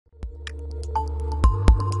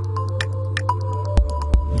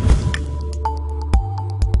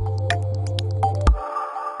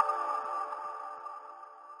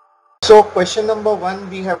So question number 1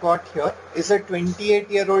 we have got here is a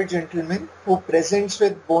 28-year-old gentleman who presents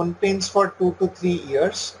with bone pains for 2 to 3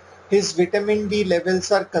 years. His vitamin D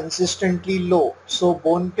levels are consistently low. So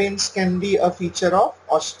bone pains can be a feature of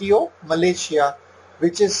osteomalacia,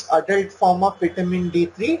 which is adult form of vitamin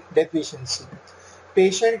D3 deficiency.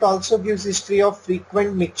 Patient also gives history of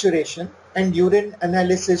frequent micturition and urine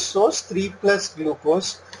analysis shows 3+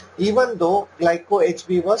 glucose even though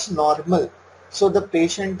glyco-HB was normal. So the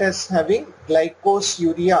patient is having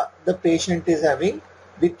glycosuria, the patient is having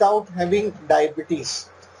without having diabetes.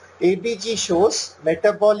 ABG shows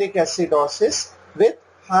metabolic acidosis with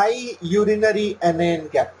high urinary anion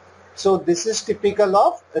gap. So this is typical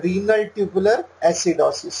of renal tubular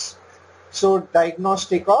acidosis. So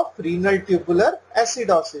diagnostic of renal tubular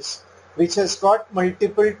acidosis, which has got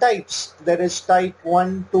multiple types. There is type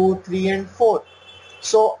 1, 2, 3 and 4.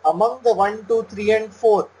 So among the 1, 2, 3 and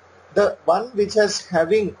 4, the one which is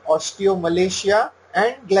having osteomalacia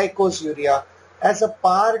and glycosuria as a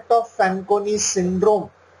part of Fanconi syndrome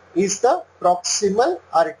is the proximal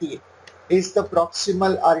RTA.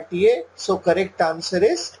 So correct answer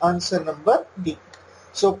is answer number D.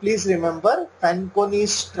 So please remember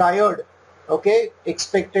Fanconi's triad. Okay,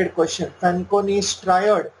 expected question. Fanconi's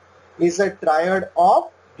triad is a triad of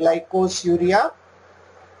glycosuria.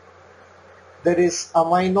 There is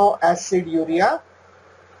amino acid urea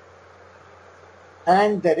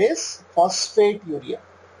and there is phosphate urea.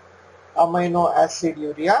 Amino acid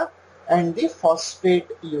urea and the phosphate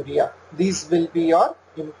urea. These will be your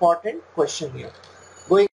important question here.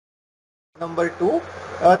 Going number 2,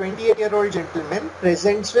 a 28-year-old gentleman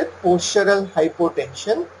presents with postural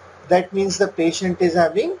hypotension. That means the patient is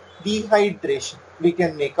having dehydration. We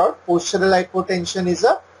can make out postural hypotension is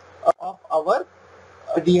of our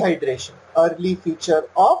dehydration, early feature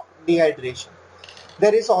of dehydration.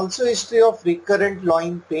 There is also history of recurrent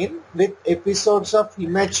loin pain with episodes of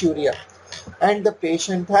hematuria and the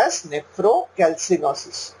patient has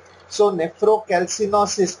nephrocalcinosis. So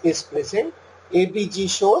nephrocalcinosis is present. ABG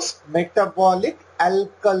shows metabolic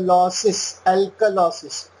alkalosis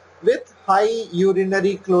with high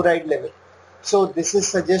urinary chloride level. So this is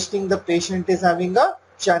suggesting the patient is having a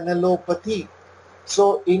channelopathy.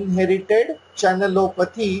 So inherited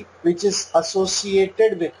channelopathy which is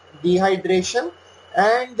associated with dehydration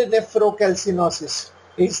and nephrocalcinosis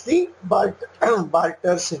is the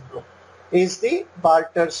Bartter syndrome.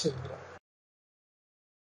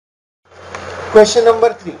 Question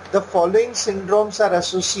number 3. The following syndromes are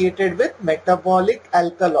associated with metabolic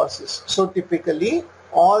alkalosis. So typically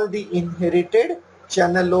all the inherited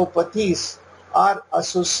channelopathies are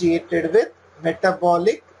associated with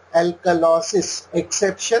metabolic alkalosis.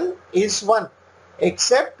 Exception is one,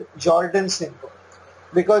 except Jordan syndrome,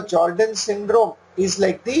 because Jordan syndrome is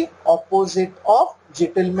like the opposite of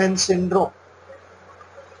Gitelman syndrome.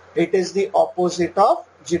 It is the opposite of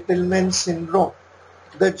Gitelman syndrome.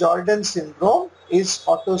 The Jordan syndrome is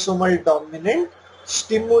autosomal dominant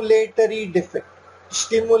stimulatory defect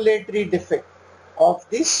of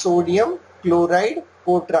the sodium chloride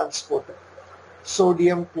cotransporter.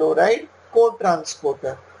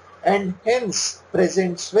 And hence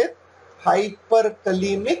presents with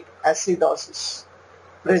hyperkalemic acidosis.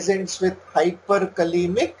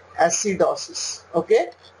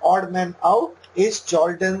 Okay, odd man out is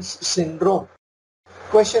Jordan's syndrome.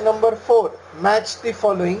 Question number 4. Match the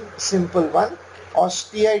following. Simple one.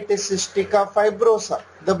 Osteitis cystica fibrosa.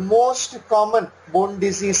 The most common bone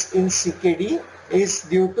disease in CKD is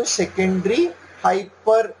due to secondary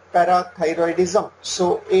hyperparathyroidism.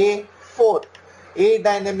 So A4.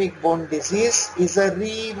 Adynamic bone disease is a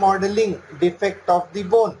remodeling defect of the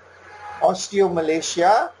bone.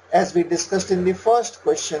 Osteomalacia, as we discussed in the first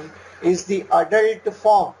question, is the adult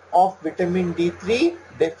form of vitamin D3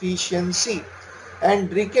 deficiency.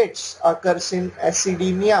 And rickets occurs in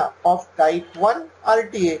acidemia of type 1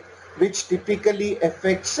 RTA, which typically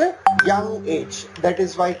affects young age. That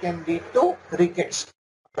is why it can lead to rickets.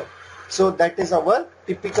 So that is our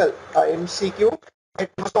typical MCQ.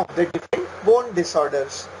 The different bone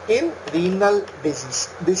disorders in renal disease.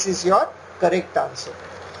 This is your correct answer.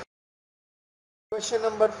 Question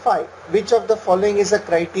number 5. Which of the following is a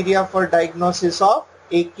criteria for diagnosis of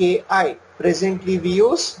AKI? Presently we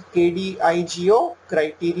use KDIGO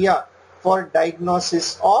criteria for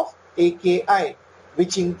diagnosis of AKI,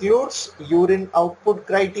 which includes urine output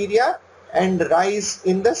criteria and rise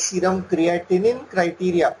in the serum creatinine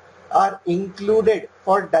criteria are included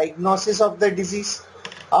for diagnosis of the disease.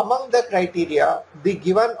 Among the criteria, the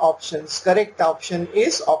given options, correct option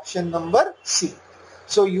is option number C.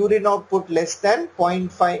 So urine output less than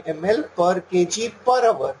 0.5 ml per kg per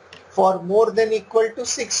hour for more than equal to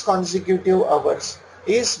 6 consecutive hours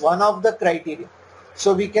is one of the criteria.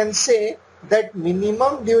 So we can say that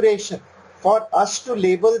minimum duration for us to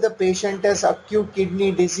label the patient as acute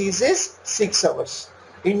kidney disease is 6 hours.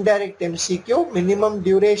 Indirect MCQ, minimum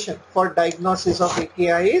duration for diagnosis of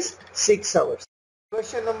AKI is 6 hours.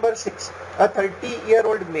 Question number 6. A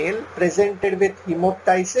 30-year-old male presented with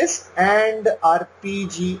hemoptysis and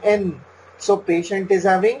RPGN. So patient is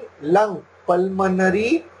having lung,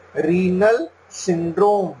 pulmonary renal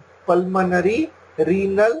syndrome. Pulmonary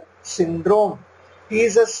renal syndrome. He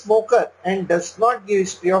is a smoker and does not give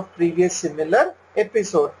history of previous similar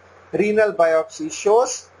episode. Renal biopsy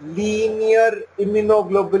shows linear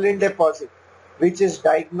immunoglobulin deposit, which is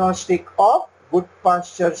diagnostic of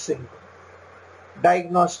Goodpasture syndrome.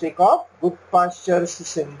 Diagnostic of Goodpasture's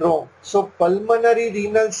syndrome. So pulmonary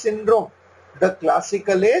renal syndrome, the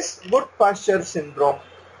classical is Goodpasture syndrome,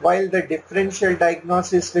 while the differential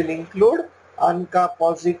diagnosis will include ANCA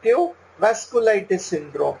positive vasculitis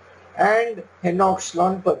syndrome and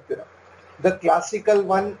Henoch-Schwann purpura. The classical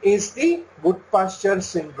one is the Goodpasture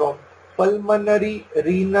syndrome, pulmonary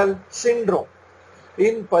renal syndrome.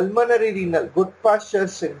 In pulmonary renal Goodpasture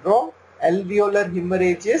syndrome, alveolar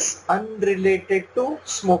hemorrhage is unrelated to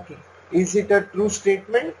smoking. Is it a true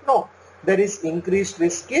statement? No. There is increased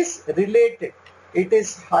risk is related. It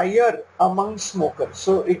is higher among smokers.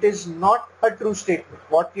 So it is not a true statement.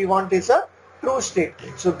 What we want is a true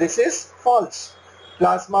statement. So this is false.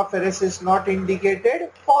 Plasmapheresis is not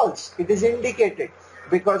indicated. False. It is indicated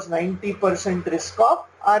because 90% risk of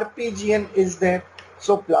RPGN is there.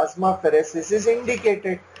 So plasmapheresis is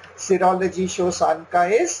indicated. Serology shows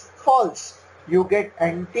ANCA is false. You get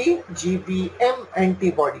anti-GBM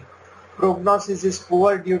antibody. Prognosis is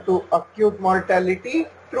poor due to acute mortality.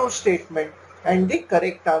 True statement and the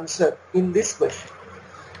correct answer in this question.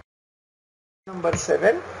 Number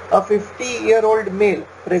 7. A 50-year-old male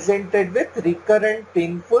presented with recurrent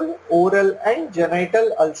painful oral and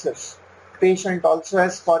genital ulcers. Patient also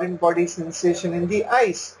has foreign body sensation in the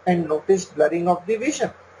eyes and noticed blurring of the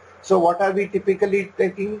vision. So what are we typically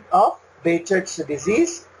taking of? Behçet's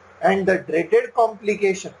disease, and the dreaded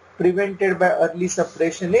complication prevented by early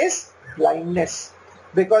suppression is blindness,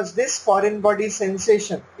 because this foreign body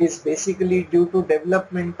sensation is basically due to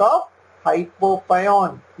development of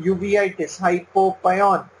hypopyon, uveitis,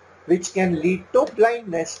 hypopyon, which can lead to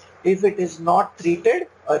blindness if it is not treated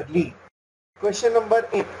early. Question number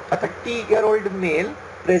 8. A 30-year-old male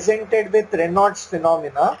presented with Raynaud's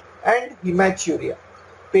phenomena and hematuria.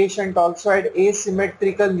 Patient also had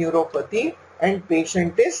asymmetrical neuropathy and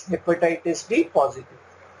patient is hepatitis B positive.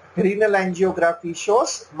 Renal angiography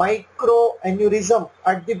shows microaneurysm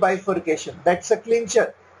at the bifurcation. That's a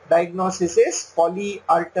clincher. Diagnosis is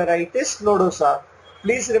polyarteritis nodosa.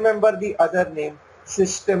 Please remember the other name,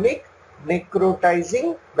 systemic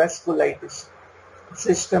necrotizing vasculitis.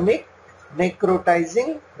 Systemic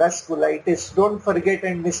necrotizing vasculitis. Don't forget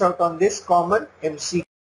and miss out on this common MCQ.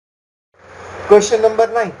 Question number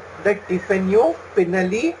 9. The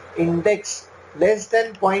Tiffany-Pinelli index less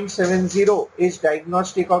than 0.70 is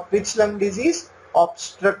diagnostic of which lung disease?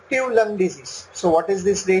 Obstructive lung disease. So what is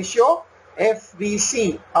this ratio?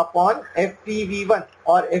 FVC upon FEV1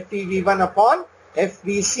 or FEV1 upon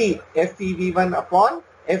FVC. FEV1 upon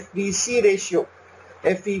FVC ratio.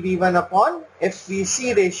 FEV1 upon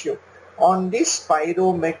FVC ratio on the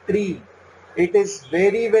spirometry. It is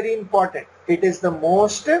very, very important. It is the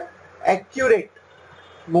most accurate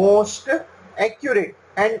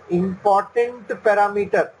and important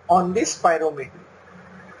parameter on the spirometry.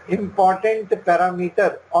 Important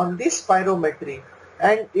parameter on the spirometry.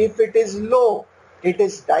 And if it is low, it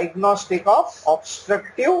is diagnostic of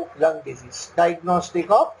obstructive lung disease. Diagnostic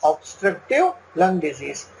of obstructive lung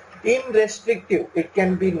disease. In restrictive, it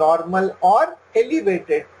can be normal or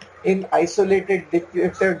elevated. In isolated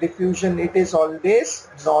diffusion, it is always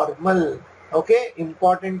normal. Okay,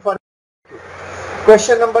 important for.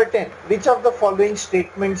 Question number 10. Which of the following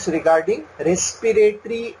statements regarding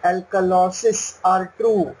respiratory alkalosis are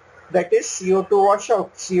true? That is CO2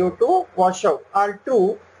 washout. CO2 washout are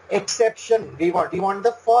true. Exception we want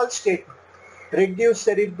the false statement. Reduced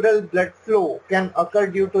cerebral blood flow can occur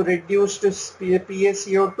due to reduced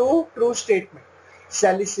PaCO2. True statement.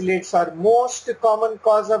 Salicylates are most common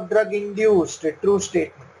cause of drug-induced. True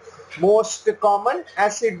statement. Most common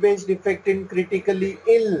acid-base defect in critically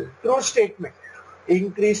ill. True statement.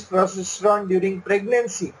 Increased progesterone during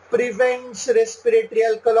pregnancy prevents respiratory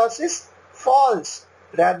alkalosis. False.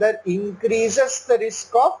 Rather increases the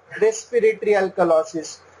risk of respiratory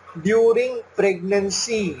alkalosis during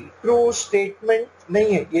pregnancy. True statement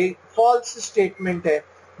नहीं है, ये false statement है,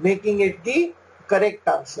 making it the Correct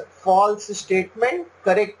answer. False statement,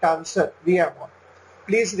 correct answer. We have one.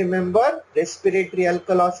 Please remember, respiratory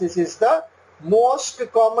alkalosis is the most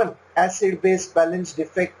common acid-base balance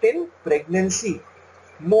defect in pregnancy.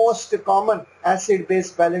 Most common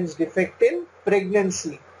acid-base balance defect in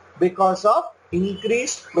pregnancy because of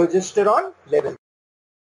increased progesterone level.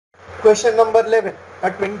 Question number 11.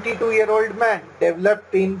 A 22-year-old man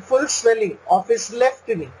developed painful swelling of his left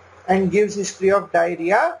knee and gives history of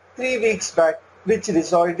diarrhea 3 weeks back, which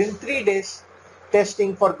resolved in 3 days.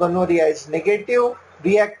 Testing for gonorrhea is negative.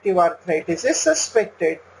 Reactive arthritis is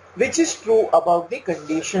suspected. Which is true about the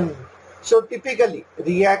condition? So typically,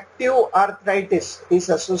 reactive arthritis is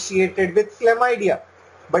associated with chlamydia.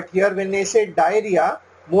 But here when I say diarrhea,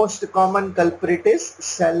 most common culprit is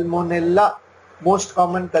salmonella. Most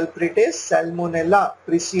common culprit is salmonella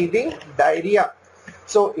preceding diarrhea.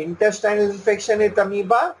 So intestinal infection with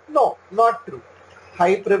amoeba? No, not true.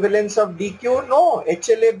 High prevalence of DQ? No,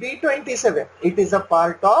 HLA-B27. It is a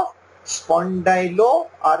part of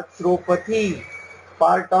spondyloarthropathy.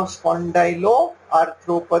 Part of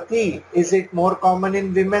spondyloarthropathy. Is it more common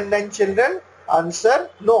in women than children? Answer,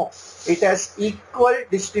 no. It has equal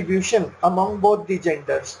distribution among both the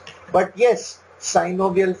genders. But yes,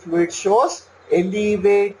 synovial fluid shows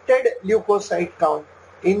elevated leukocyte count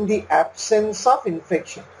in the absence of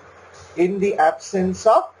infection. In the absence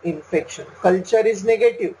of infection. Culture is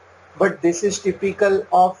negative, but this is typical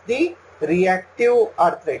of the reactive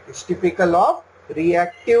arthritis. Typical of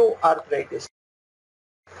reactive arthritis.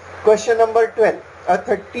 Question number 12. A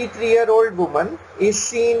 33-year-old woman is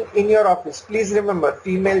seen in your office. Please remember,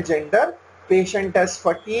 female gender. Patient has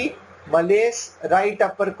fatigue, malaise, right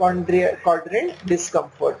upper quadrant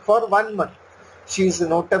discomfort for 1 month. She is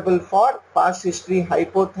notable for past history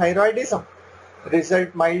hypothyroidism.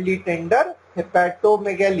 Result mildly tender,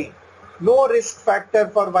 hepatomegaly. No risk factor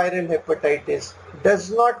for viral hepatitis. Does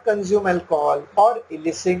not consume alcohol or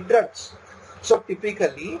illicit drugs. So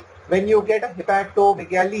typically, when you get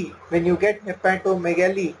hepatomegaly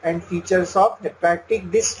and features of hepatic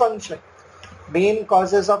dysfunction, main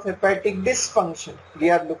causes of hepatic dysfunction, we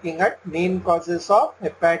are looking at main causes of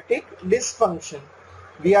hepatic dysfunction.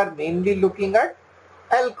 We are mainly looking at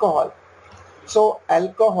alcohol. So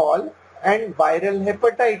alcohol and viral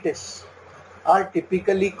hepatitis are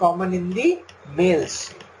typically common in the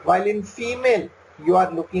males, while in female you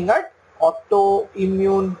are looking at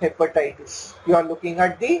autoimmune hepatitis. You are looking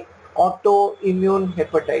at the autoimmune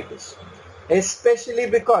hepatitis, especially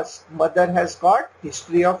because mother has got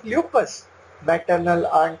history of lupus, maternal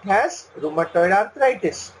aunt has rheumatoid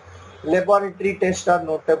arthritis. Laboratory tests are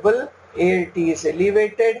notable. ALT is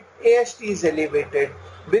elevated, AST is elevated,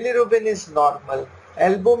 bilirubin is normal,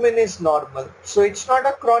 albumin is normal. So it's not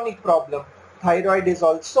a chronic problem. Thyroid is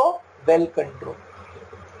also well controlled.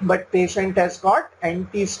 But patient has got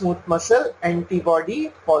anti-smooth muscle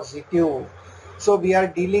antibody positive. So we are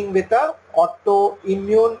dealing with a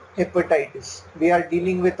autoimmune hepatitis. We are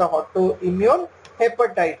dealing with a autoimmune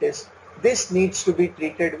hepatitis. This needs to be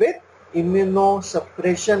treated with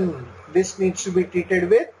immunosuppression. This needs to be treated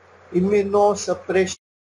with immunosuppression.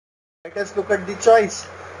 Let us look at the choice.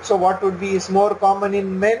 So what would be is more common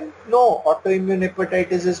in men? No, autoimmune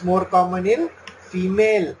hepatitis is more common in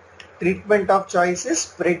female. Treatment of choice is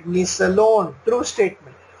prednisolone. True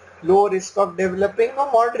statement. Low risk of developing or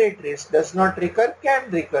moderate risk. Does not recur, can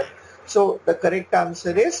recur. So the correct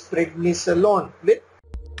answer is prednisolone with